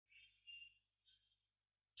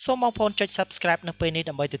សូមបងប្អូនចុច Subscribe នៅពេលនេះ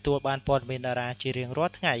ដើម្បីទទួលបានព័ត៌មានតារាជារៀងរា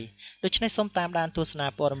ល់ថ្ងៃដូច្នេះសូមតាមដានទស្សនា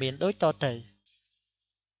ព័ត៌មានដូចតទៅ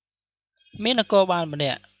មាននគរបាលម្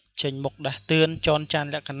នាក់ចេញមុខដាស់តឿនចនច័ន្ទ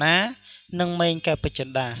លក្ខណានិងម៉េងកែបចិ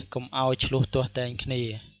ន្តាកុំឲ្យឆ្លោះទាស់តែងគ្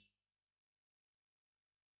នា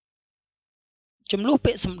ចំនួន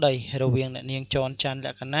ពាក្យសម្ដីរវាងអ្នកនាងចនច័ន្ទល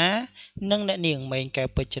ក្ខណានិងអ្នកនាងម៉េងកែ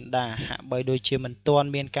បចិន្តាហាក់បីដូចជាមិនទាន់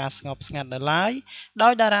មានការស្ងប់ស្ងាត់នៅឡើយដោ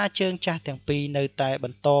យតារាជើងចាស់ទាំងពីរនៅតែប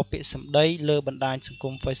ន្តពាក្យសម្ដីលើបណ្ដាញសង្គ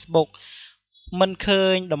ម Facebook មិនឃើ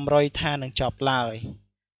ញតម្រុយថានឹងចប់ឡើយ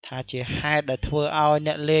ថាជាហេតុដែលធ្វើឲ្យ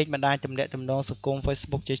អ្នកលេងបណ្ដាញទំនាក់ទំនងសង្គម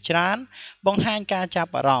Facebook ជាច្រើនបង្ហាញការចា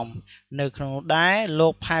ប់អារម្មណ៍នៅក្នុងនោះដែរលោ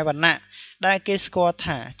កផែវណ្ណៈដែលគេស្គាល់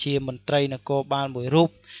ថាជាមន្ត្រីនគរបាលមួយរូប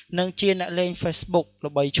និងជាអ្នកលេង Facebook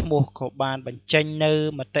ល្បីឈ្មោះក៏បានបញ្ចេញនៅ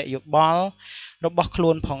មតិយោបល់របស់ខ្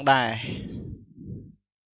លួនផងដែរ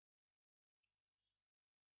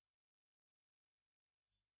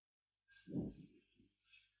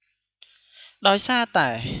ដោយសារតែ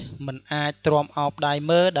មិនអាចទ្រាំអោបដៃ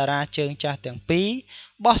មើលតារាជើងចាស់ទាំងពីរ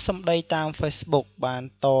បោះសម្ដីតាម Facebook បាន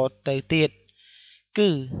តទៅទៀត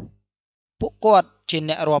គឺពួកគាត់ជា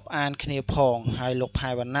អ្នករាប់អានគ្នាផងហើយលោកផែ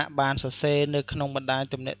វណ្ណៈបានសរសេរនៅក្នុងបណ្ដាញ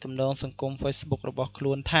ទំនាក់ទំនងសង្គម Facebook របស់ខ្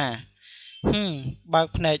លួនថាបើក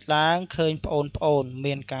ភ្នែកឡើងឃើញប្អូន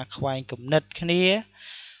មានការខ្វែងគំនិតគ្នា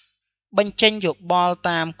បញ្ចេញយោបល់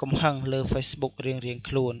តាមកំហឹងលើ Facebook រៀងៗ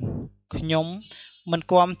ខ្លួនខ្ញុំមិន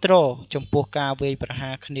គាំទ្រចំពោះការវាយប្រហា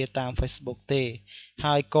រគ្នាតាម Facebook ទេ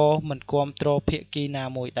ហើយក៏មិនគាំទ្រភាគីណា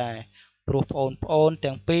មួយដែរព្រោះប្អូន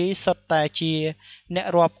ទាំងពីរសុទ្ធតែជាអ្នក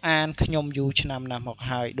រាប់អានខ្ញុំយូរឆ្នាំណាស់មក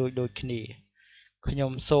ហើយដូចគ្នាខ្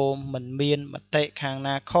ញុំសូមមិនមានមតិខាង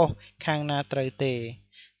ណាខុសខាងណាត្រូវទេ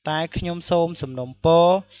តែខ្ញុំសូមសំណូមពរ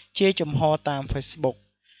ជាជំហរតាម Facebook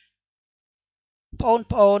ប្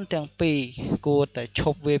អូនទាំងពីរគួរតែឈ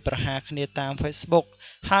ប់វាយប្រហារគ្នាតាម Facebook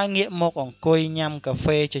ហើយងាកមកអង្គុយញ៉ាំកាហ្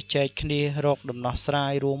វេជជែកគ្នារកដំណោះស្រា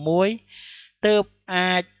យរួមមួយទើប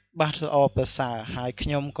អាចបាសល្អប្រសើរហើយខ្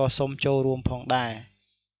ញុំក៏សូមចូលរួមផងដែរ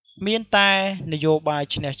មានតែនយោបាយ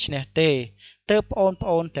ឈ្នះទេទើបប្អូ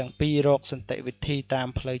នទាំងពីររកសន្តិវិធីតាម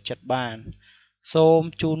ផ្លូវចិត្តបានសូម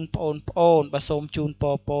ជូនប្អូនសូមជូនព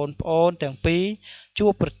រប្អូនទាំងពីរជួ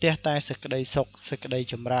បប្រទះតែសេចក្តីសុខសេចក្តី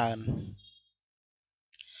ចម្រើន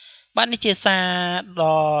បាទនេះជាសារ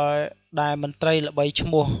ដែលមន្ត្រីល្បីឈ្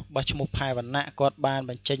មោះផែវណ្ណៈគាត់បាន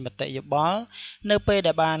បញ្ចេញមតិយោបល់នៅពេល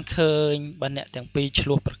ដែលបានឃើញអ្នកទាំងពីរឆ្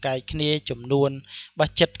លោះប្រកែកគ្នាចំនួន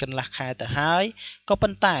ចិត្តកន្លះខែទៅហើយក៏ប៉ុ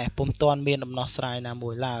ន្តែពុំទាន់មានដំណោះស្រាយណាមួ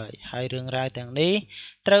យឡើយហើយរឿងរ៉ាវទាំងនេះ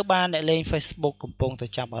ត្រូវបានអ្នកលេង Facebook កំពុងតែ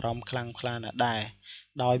ចាប់អារម្មណ៍ខ្លាំងក្លាណាស់ដែរ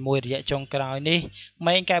ដោយមួយរយៈចុងក្រោយនេះ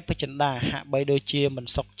ម៉េងកែបចិន្តាហាក់បីដូចជាមិន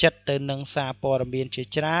សុខចិត្តទៅនឹងសារព័ត៌មានជា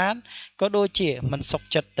ច្រើនក៏ដូចជាមិនសុខ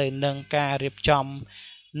ចិត្តទៅនឹងការរៀបចំ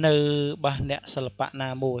នៅអ្នកសិល្បៈណា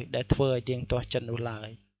មួយដែលធ្វើឲ្យទៀងទាស់ចិត្តនោះឡើយ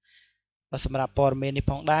បាទសម្រាប់ព័ត៌មាននេះ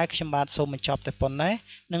ផងដែរខ្ញុំបាទសូមបញ្ចប់តែប៉ុណ្ណេះ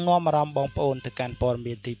និងនាំអារម្មណ៍បងប្អូនទៅកាន់ព័ត៌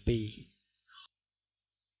មានទី2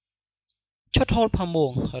ឈុតហូលផាមួ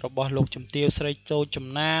ងរបស់លោកជំទាវស្រីតូចចំ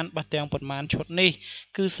ណានបាទទាំងប៉ុន្មានឈុតនេះ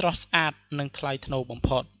គឺស្រស់ស្អាតនិងថ្លៃថ្នូរបំ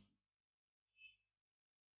ផុត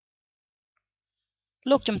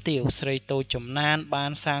លោកជំទាវស្រីតូចចំណានបា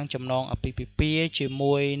នសាងចំណងអាពាហ៍ពិពាហ៍ជា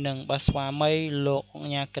មួយនឹងស្វាមីលោក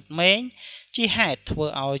ញ៉ាគិតម៉េងជាហេតុធ្វើ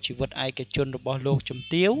ឲ្យជីវិតឯកជនរបស់លោកជំ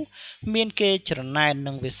ទាវមានគេច្រណែន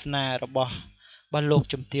នឹងវាសនារបស់លោក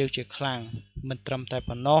ជំទាវជាខ្លាំងមិនត្រឹមតែ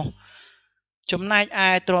ប៉ុណ្ណោះចំណែកឯ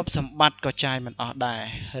ទ្រព្យសម្បត្តិក៏ចាយមិនអស់ដែរ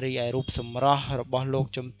រីឯរូបសម្រស់របស់លោក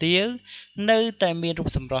ជំទាវនៅតែមានរូប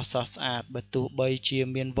សម្រស់ស្រស់ស្អាតបើទោះបីជា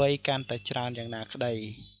មានវ័យកាន់តែច្រើនយ៉ាងណាក្តី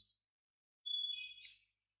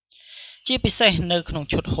ជាពិសេសនៅក្នុង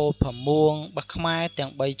ឈុតហូលផាមួងខ្មែរទាំ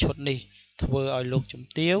ង3ឈុតនេះធ្វើឲ្យលោកជំ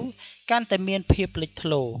ទាវកាន់តែមានភាពលេចធ្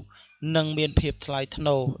លោនិងមានភាពថ្លៃថ្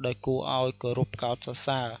នូរដោយគួរឲ្យគោរពកោតសរ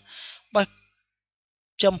សើរ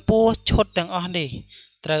ចំពោះឈុតទាំងអស់នេះ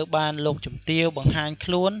ត្រូវបានលោកជំទាវបង្ហាញ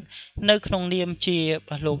ខ្លួននៅក្នុងនាមជា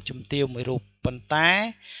លោកជំទាវមួយរូបប៉ុន្តែ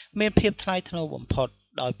មានភាពថ្លៃថ្នូរបំផុត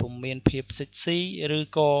ដោយពុំមានភាពសិចស៊ីឬ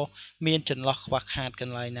ក៏មានចន្លោះខ្វះខាតក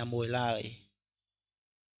ន្លែងណាមួយឡើយ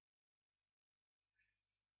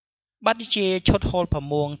បាទនេះជាឈុតហូលផា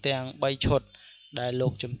មួងទាំង3ឈុតដែលលោ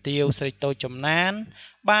កជំទាវស្រីតូចចំណាន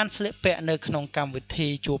បានស្លៀកពាក់នៅក្នុងកម្មវិធី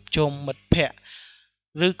ជួបជុំមិត្តភ័ក្តិ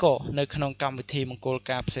ឬក៏នៅក្នុងកម្មវិធីមង្គល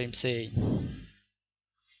ការផ្សេង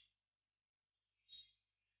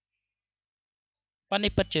បាទ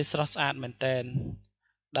នេះពិតជាស្រស់ស្អាតមែនទែន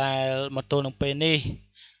ដែលមកទល់នឹងពេលនេះ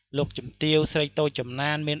លោកជំទាវស្រីតូចចំ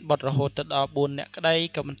ណានមានបុត្ររហូតដល់4នាក់ក្តី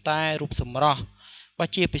ក៏ប៉ុន្តែរូបសម្រស់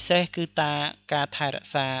ជាពិសេសគឺការថែរ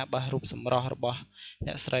ក្សារូបសម្រស់របស់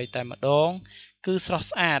អ្នកស្រីតែម្ដងគឺស្រស់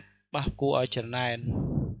ស្អាតគួរឲ្យច្រណែន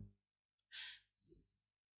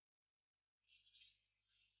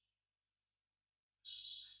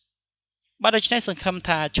បាទដូច្នេះសង្ឃឹម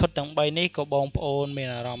ថាឈុតទាំង3នេះក៏បងប្អូនមាន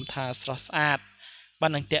អារម្មណ៍ថាស្រស់ស្អាតបា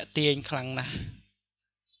ទនឹងតាក់ទាញខ្លាំងណាស់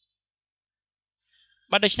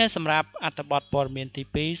បាទដូច្នេះសម្រាប់អត្ថបទព័ត៌មានទី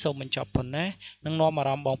2សូមបញ្ចប់ប៉ុណ្ណេះនឹងនាំអា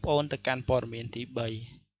រម្មណ៍បងប្អូនទៅកាន់ព័ត៌មានទី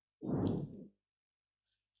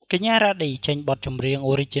3កញ្ញារ៉ាឌីចេញបទចម្រៀង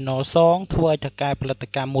Original Song ធ្វើឲ្យតកែផលិត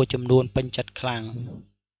កម្មមួយចំនួនពេញចិត្តខ្លាំង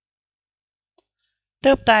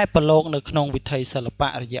ទើបតែប្រឡូកនៅក្នុងវិថីសិល្បៈ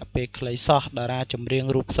រយៈពេលខ្លីសោះតារាចម្រៀង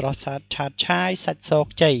រូបស្រស់ឆាតឆាយសាច់សោក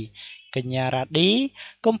ជ័យកញ្ញារ៉ាឌី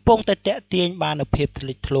កំពុងតែតាក់ទាញបាននូវភាពថ្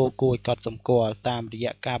លេចធ្លោគួរឲ្យកត់សម្គាល់តាមរ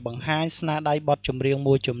យៈការបង្ហាញស្នាដៃបទចម្រៀង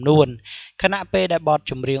មួយចំនួនខណៈពេលដែលបទ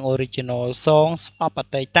ចម្រៀង Original Song ស្អប់អ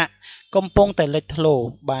តីតកំពុងតែលេចធ្លោ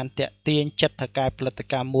បានតាក់ទាញចិត្តថកែផលិត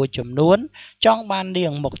កម្មមួយចំនួនចង់បាននា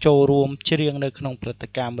ងមកចូលរួមច្រៀងនៅក្នុងផលិត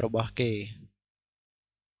កម្មរបស់គេ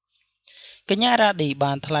កញ្ញារ៉ាឌី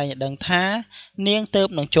បានថ្លែងឲ្យដឹងថានាងទើប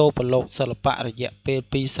នឹងចូលប្រឡូកសិល្បៈរយៈពេល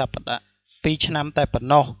2ឆ្នាំតែប៉ុណ្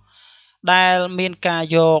ណោះដែលមានការ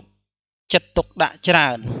យកចិត្តទុកដាក់ច្រើ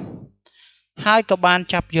នហើយក៏បាន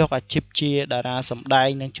ចាប់យកអាជីពជាតារាសម្ដែង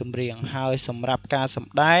និងចម្រៀងហើយសម្រាប់ការស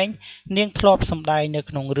ម្ដែងនាងធ្លាប់សម្ដែងនៅ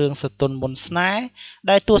ក្នុងរឿងសទុនមុនស្នេហ៍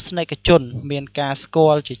ដែលទស្សនិកជនមានការស្គា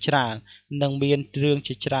ល់ជាច្រើននិងមានរឿង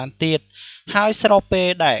ជាច្រើនទៀតហើយស្របពេល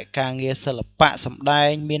ដែលការងារសិល្បៈសម្ដែង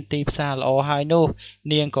មានទីផ្សារល្អហើយនោះ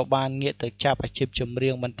នាងក៏បានងាកទៅចាប់អាជីពចម្រៀ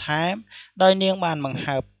ងបន្ថែមដោយនាងបានបង្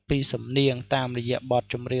ហើបពីសំនៀងតាមរយៈបទ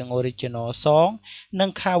ចម្រៀង Original Song និង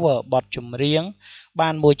Cover បទចម្រៀងបា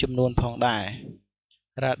នមួយចំនួនផងដែរ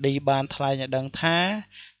រ៉ាឌីបានថ្លែងឲ្យដឹងថា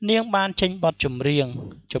នាងបានចេញបទចម្រៀង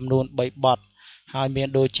ចំនួន3បទហើយមាន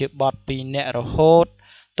ដូចជាបទ2នាក់រហូត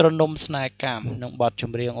ទ្រនំស្នេហ៍កម្មនិងបទច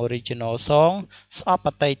ម្រៀង Original Song ស្អប់អ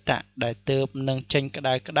តីតដែលទើបនឹងចេញក្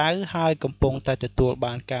តៅហើយកំពុងតែទទួល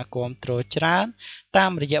បានការគាំទ្រច្រើនតា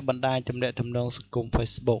មរយៈបណ្ដាញទំនាក់ទំនងសង្គម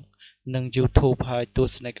Facebook និង YouTube ហើយទ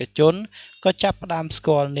ស្សនិកជនក៏ចាប់ផ្ដើមស្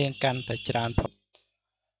គាល់នាងកាន់តែច្រើនផង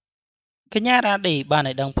កញ្ញារ៉ាឌីបាន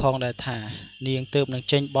ឲ្យដឹងផងដែរថានាងទើបនឹង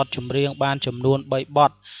ចេញបទចម្រៀងបានចំនួន3ប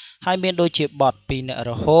ទហើយមានដូចជាបទ2នាក់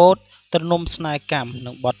រហូតទ្រនំស្នេហ៍កម្ម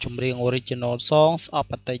និងបទចម្រៀង Original Song ស្អប់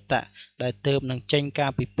អតីតដែលទើបនឹងចេញកា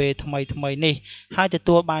លពីពេលថ្មីនេះហើយទ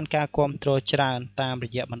ទួលបានការគាំទ្រច្រើនតាមរ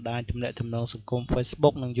យៈបណ្ដាញទំនាក់ទំនងសង្គម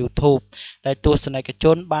Facebook និង YouTube ដែលទស្សនិកជ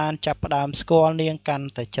នបានចាប់ផ្ដើមស្គាល់នាងកាន់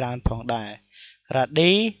តែច្រើនផងដែររ៉ា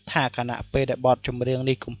ឌីថាខណៈពេលដែលបទចម្រៀង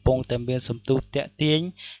នេះកំពុងតែមានសន្ទុះតាក់ទាញ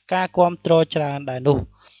ការគាំទ្រច្រើនដែរនោះ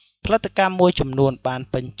ផលិតកម្មមួយចំនួនបាន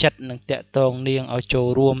ពេញចិត្តនិងតាក់ទងនាងឲ្យចូល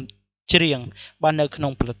រួមច្រៀងបាននៅក្នុ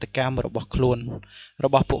ងផលិតកម្មរបស់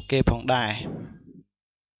ពួកគេផងដែរ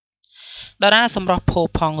តារាសម្រស់ផូ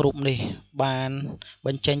ផង់រូបនេះបានប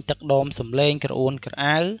ញ្ចេញទឹកដមសម្លេងក្រអួនក្រ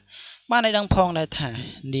អៅបានឲ្យដឹងផងដែរថា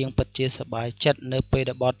នាងពិតជាសប្បាយចិត្តនៅពេល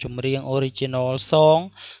ដែលបទចម្រៀង Original Song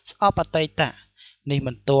ស្អប់អតីតនេះ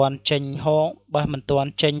មិនទាន់ចេញផ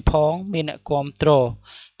ងមានអ្នកគាំទ្រ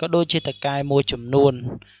ក៏ដូចជាតកែមួយចំនួន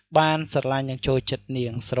បានស្រឡាញ់និងចូលចិត្តនា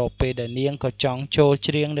ងស្របពេលដែលនាងក៏ចង់ចូល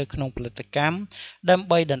ច្រៀងនៅក្នុងផលិតកម្មដើម្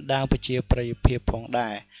បីដណ្ដើមប្រជាប្រិយភាពផងដែ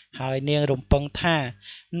រហើយនាងរំពឹងថា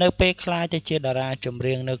នៅពេលក្លាយទៅជាតារាចម្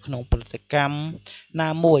រៀងនៅក្នុងផលិតកម្មណា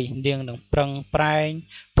មួយនាងនឹងប្រឹងប្រែង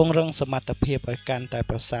ពង្រឹងសមត្ថភាពឲ្យកាន់តែ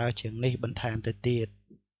ប្រសើរជាងនេះបន្ថែមទៅទៀត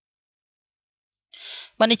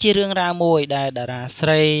បាទនេះជារឿងរ៉ាវមួយដែលតារាស្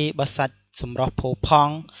រីបសាច់សម្រស់ផូផ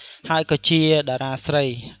ង់ហើយក៏ជាតារាស្រី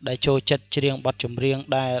ដែលចូលចិត្តច្រៀងបទចម្រៀង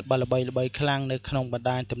ដែលល្បីខ្លាំងនៅក្នុងបណ្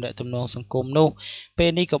ដាញទំនាក់ទំនងសង្គមនោះពេល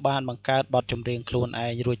នេះក៏បានបង្កើតបទចម្រៀងខ្លួនឯ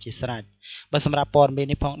ងរួចជាស្រេចបាទសម្រាប់ព័ត៌មាន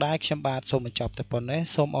នេះផងដែរខ្ញុំបាទសូមបញ្ចប់តែប៉ុណ្ណេះ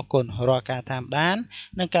សូមអរគុណរាល់ការតាមដាន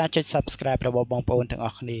និងការចុច Subscribe របស់បងប្អូនទាំងអ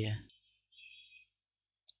ស់គ្នា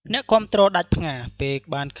អ្នកគាំទ្រដាច់ផ្ងាពេល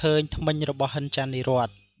បានឃើញថ្មិញរបស់ហិនចាន់នីរ័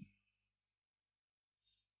ត្ន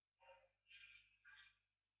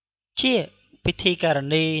ជាពិធីការ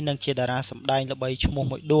នីនិងជាតារាសម្ដែងល្បីឈ្មោះ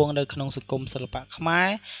មួយដួងនៅក្នុងសង្គមសិល្បៈខ្មែរ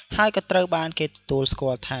ហើយក៏ត្រូវបានគេទទួលស្គា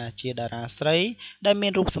ល់ថាជាតារាស្រីដែលមា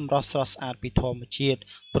នរូបសម្រស់ស្រស់ស្អាតពីធម្មជាតិ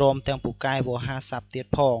ព្រមទាំងពូកែវោហារស័ព្ទទៀត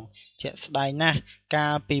ផងជាក់ស្ដែងណាស់កា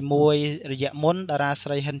លពីមួយរយៈមុនតារាស្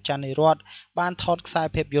រីហិនចាន់នីរ័ត្នបានថតខ្សែ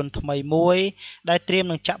ភាពយន្តថ្មីមួយដែលត្រៀម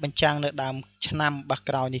នឹងចាក់បញ្ចាំងនៅដើមឆ្នាំបាស់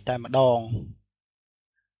ក្រោយនេះតែម្ដង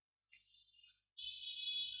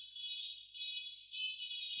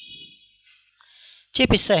ជា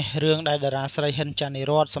ពិសេសរឿងដែលតារាស្រីហិនចាន់នី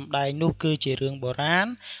រ័ត្នសម្ដែងនោះគឺជារឿងបុរាណ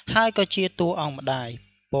ហើយក៏ជាតួអង្គម្ដាយ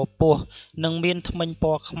ពពោះនិងមានធ្មេញព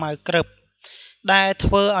ណ៌ខ្មៅក្រឹបដែល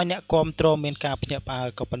ធ្វើឲ្យអ្នកគាំទ្រមានការភ្ញាក់ផ្អើល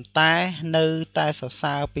ក៏ប៉ុន្តែនៅតែសរ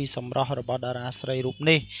សើរពីសម្រស់របស់តារាស្រីរូប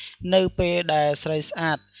នេះនៅពេលដែលស្រីស្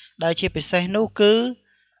អាតដែលជាពិសេសនោះគឺ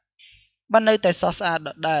បាននៅតែស្រស់ស្អាតដ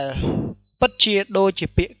ដែលពិតជាដូចជា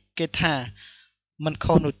ពាក្យគេថា មិន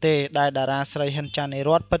ខុសនោះទេដែលតារាស្រីហិនចាន់នី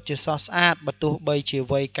រ័ត្នពិតជាស្រស់ស្អាតបើទោះបីជា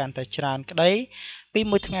វ័យកាន់តែច្រើនក្តីពី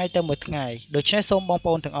មួយថ្ងៃទៅមួយថ្ងៃដូច្នេះសូមបងប្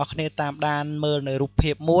អូនទាំងអស់គ្នាតាមដានមើលនៅរូប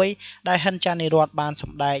ភាពមួយដែលហិនចាន់នីរ័ត្នបានស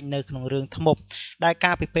ម្ដែងនៅក្នុងរឿងធ្មប់ដែល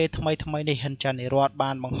កាលពីពេលថ្មីៗនេះហិនចាន់នីរ័ត្ន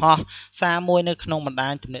បានបង្ហោះសារមួយនៅក្នុងបណ្ដា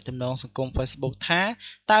ញទំនាក់ទំនងសង្គម Facebook ថា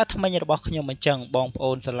តើថ្មិញរបស់ខ្ញុំអញ្ចឹងបងប្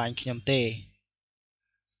អូនស្រឡាញ់ខ្ញុំទេ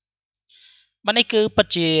បាទនេះគឺពិត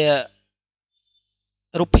ជា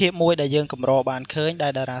រូបភាពមួយដែលយើងកម្របានឃើញដែ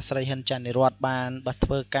លតារាស្រីហិនចាន់នីរ័ត្នបានធ្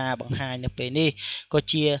វើការបង្ហាញនៅពេលនេះក៏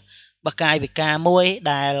ជាបកាយវិការមួយ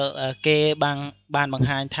ដែលគេបានបង្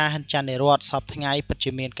ហាញថាហិនចាន់នីរ័ត្នសពថ្ងៃពិត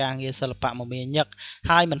ជាមានការងារសិល្បៈមមាញឹក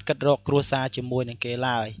ហើយមិនគិតរកគ្រួសារជាមួយនឹងគេ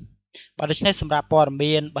ឡើយបាទដូច្នេះសម្រាប់ព័ត៌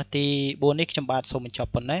មានបាទទី4នេះខ្ញុំបាទសូមបញ្ច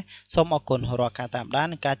ប់ប៉ុណ្ណេះសូមអរគុណរាល់ការតាមដាន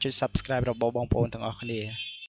និងការចុច Subscribe របស់បងប្អូនទាំងអស់គ្នា